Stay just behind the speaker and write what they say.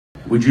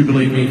Would you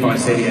believe me if I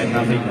said he had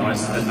nothing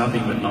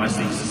but nice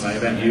things to say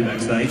about you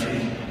backstage?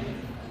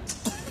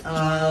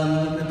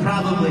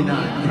 Probably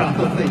not.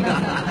 Probably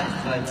not.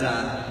 But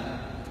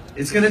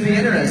it's going to be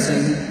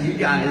interesting. You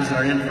guys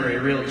are in for a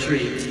real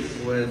treat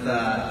with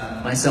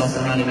myself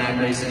and Ronnie Mac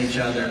racing each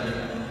other.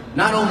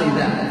 Not only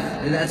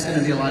that, that's going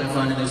to be a lot of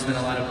fun, and there's been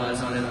a lot of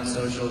buzz on it on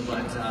social,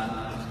 but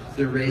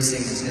the racing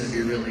is going to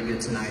be really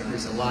good tonight.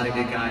 There's a lot of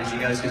good guys. You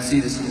guys can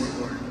see the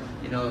scoreboard.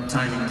 You know,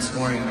 timing and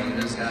scoring. I mean,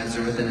 those guys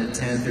are within a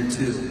tenth or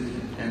two.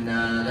 And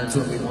that's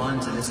what we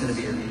want, and it's going to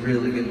be a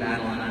really good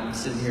battle. And I'm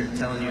sitting here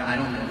telling you, I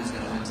don't know who's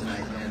going to win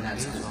tonight, and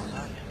that's cool.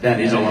 That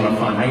is a lot of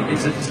fun. Hey,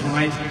 it's a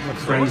tight,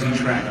 crazy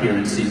track here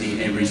in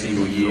Sydney every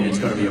single year. It's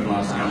got to be a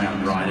blast to come out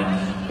and ride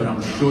it. But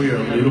I'm sure you're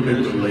a little bit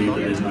relieved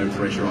that there's no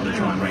pressure on to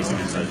try and race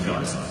against those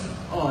guys.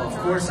 Oh, of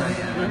course I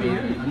am. I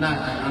mean,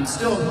 I'm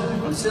still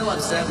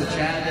upset with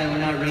Chad that we're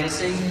not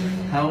racing.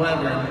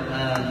 However,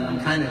 I'm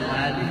kind of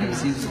glad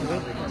because he was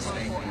probably going to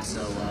spank me.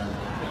 So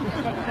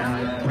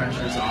now the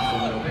pressure's off a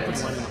little bit.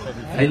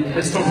 Hey,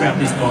 let's talk about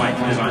this bike,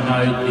 because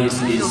I know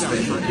this is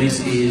special. This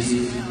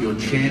is your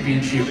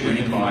championship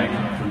winning bike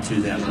from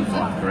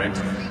 2005, correct?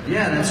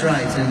 Yeah, that's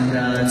right, and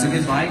it's a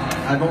good bike.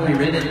 I've only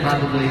ridden it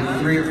probably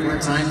 3 or 4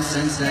 times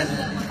since then,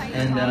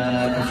 and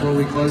before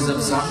we closed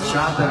up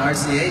shop at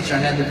RCH, I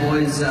had the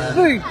boys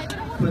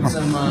put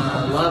some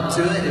love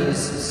to it. It was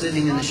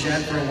sitting in the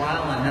shed for a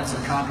while and had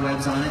some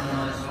cobwebs on it and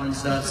all that fun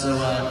stuff, so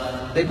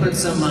they put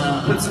some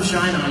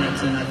shine on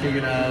it, and I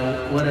figured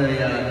what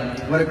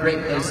a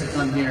great place to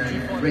come here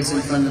and race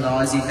in front of the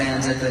Aussie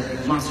fans at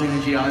the Monster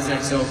Energy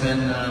OzX Open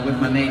with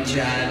my mate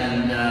Chad,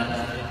 and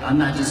I'm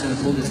not just going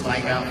to pull this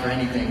bike out for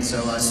anything,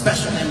 so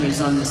special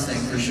memories on this thing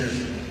for sure.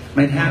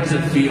 Mate, how does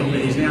it feel?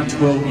 It is now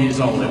 12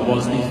 years old. It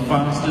was the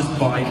fastest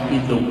bike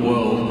in the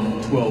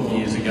world 12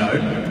 years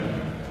ago.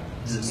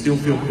 Does it still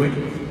feel quick?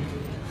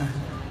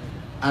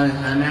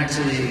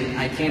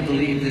 I can't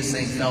believe this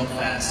thing felt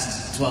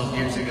fast 12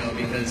 years ago,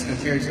 because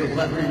compared to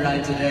what we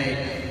ride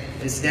today,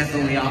 it's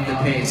definitely off the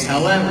pace.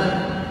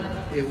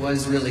 However, it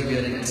was really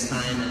good in its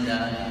time,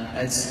 and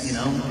it's,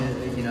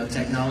 you know,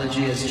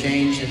 technology has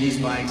changed, and these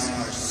bikes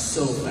are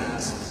so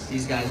fast.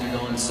 These guys are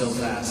going so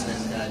fast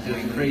and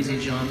doing crazy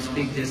jumps,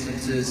 big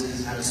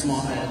distances at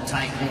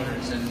tight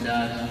corners, and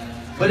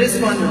but it's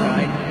fun to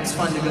ride. It's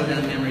fun to go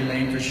down memory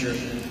lane for sure.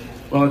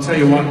 Well, I'll tell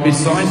you what,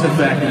 besides the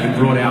fact that you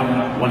brought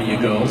out one of your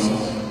girls,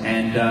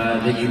 and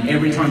that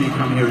every time you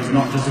come here, it's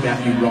not just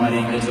about you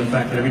riding, it's the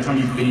fact that every time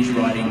you finish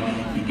riding,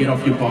 you get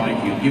off your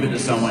bike, you give it to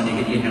someone, you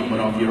get your helmet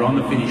off, you're on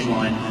the finish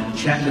line,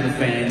 chatting to the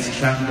fans,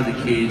 chatting to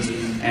the kids,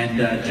 and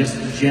just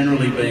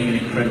generally being an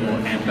incredible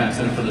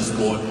ambassador for the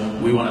sport.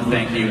 We want to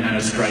thank you, and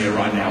Australia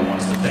right now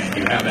wants to thank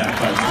you. How about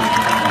folks?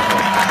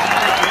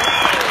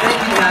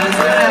 Thank you guys,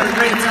 we're gonna have a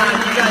great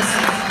time.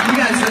 You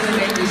guys really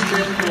made this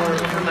trip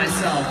for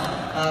myself.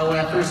 When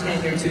I first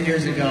came here 2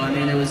 years ago, I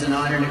mean, it was an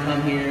honor to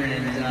come here, and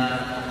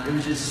it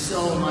was just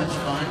so much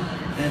fun.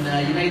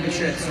 And you made the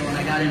trip, so when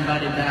I got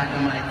invited back,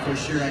 I'm like, for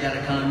sure, I got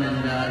to come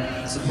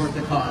and support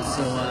the cause.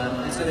 So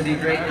it's going to be a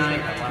great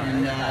night,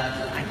 and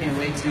I can't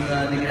wait to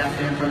get out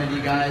there in front of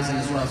you guys, and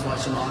as well as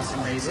watch some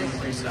awesome racing and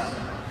freestyle.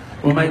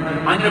 Well, mate,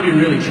 I'm going to be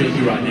really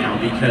cheeky right now,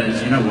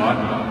 because you know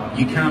what?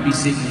 You can't be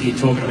sitting here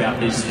talking about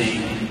this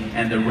thing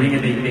and the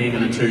ring-a-ding-ding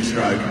of the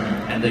two-stroke,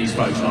 and these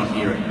folks not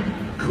hear it.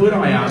 Could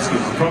I ask you,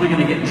 I'm probably going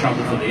to get in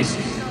trouble for this,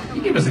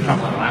 you give us a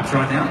couple of laps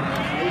right now?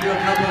 We'll do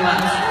a couple of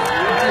laps.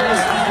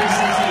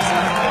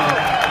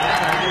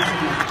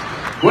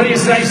 What do you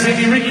say,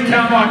 Sydney? Ricky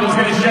Carmichael's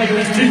going to show you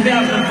his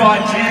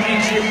 2005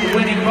 championship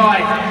winning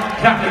bike.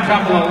 Cut a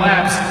couple of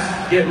laps.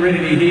 Get ready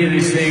to hear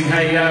this thing.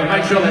 Hey,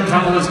 make sure that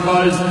tunnel is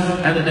closed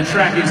and that the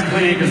track is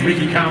clear, because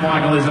Ricky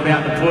Carmichael is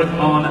about to put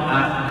on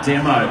a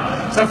demo.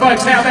 So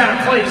folks, how about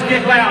it? Please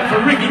get loud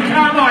for Ricky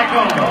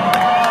Carmichael.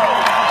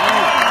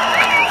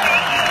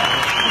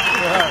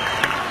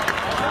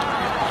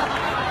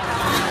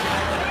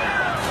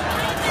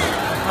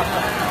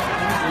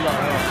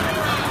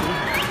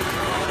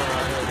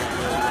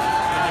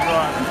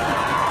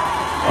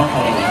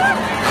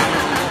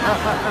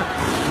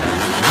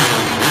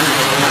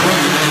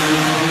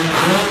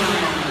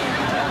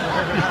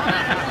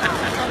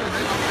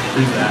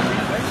 Who's that?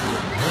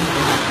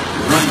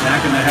 Run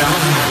back in the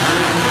house.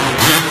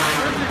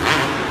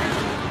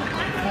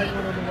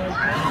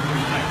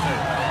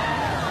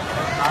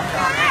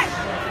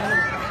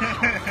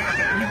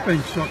 You've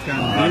been shotgun.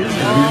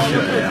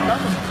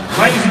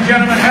 Ladies and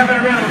gentlemen, have a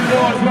round of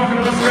applause. Welcome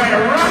to Australia,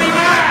 Ronnie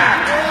Mac!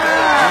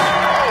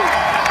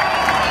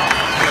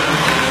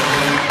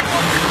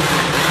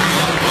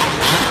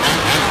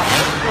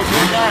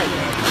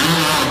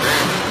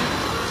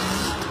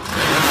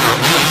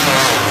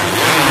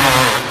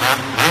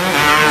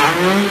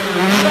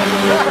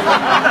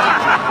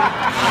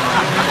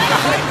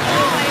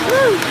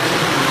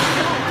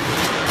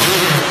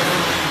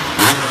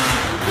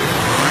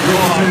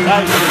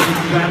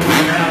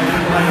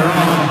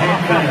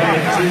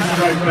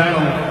 Two-stroke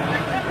battle.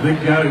 The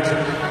GOAT.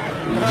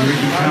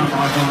 Ricky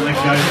Carmichael and the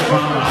GOAT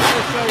farmer.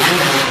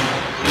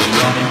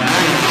 Ronnie Mac.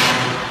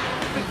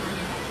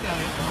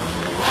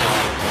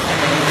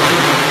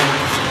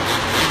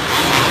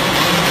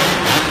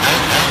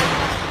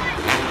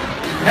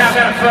 How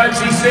about,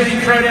 folks, he said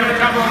he'd throw down a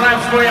couple of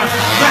laps for you.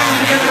 Back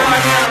together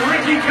right now,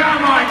 Ricky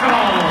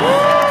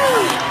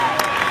Carmichael.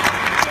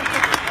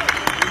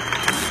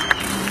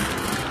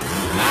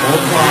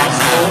 All class,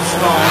 all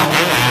style.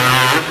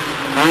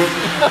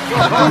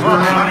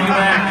 Running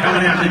back,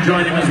 coming out to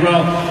join him as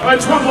well.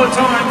 Folks, one more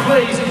time,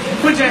 please,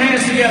 put your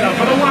hands together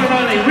for the one and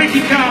only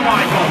Ricky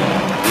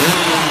Carmichael.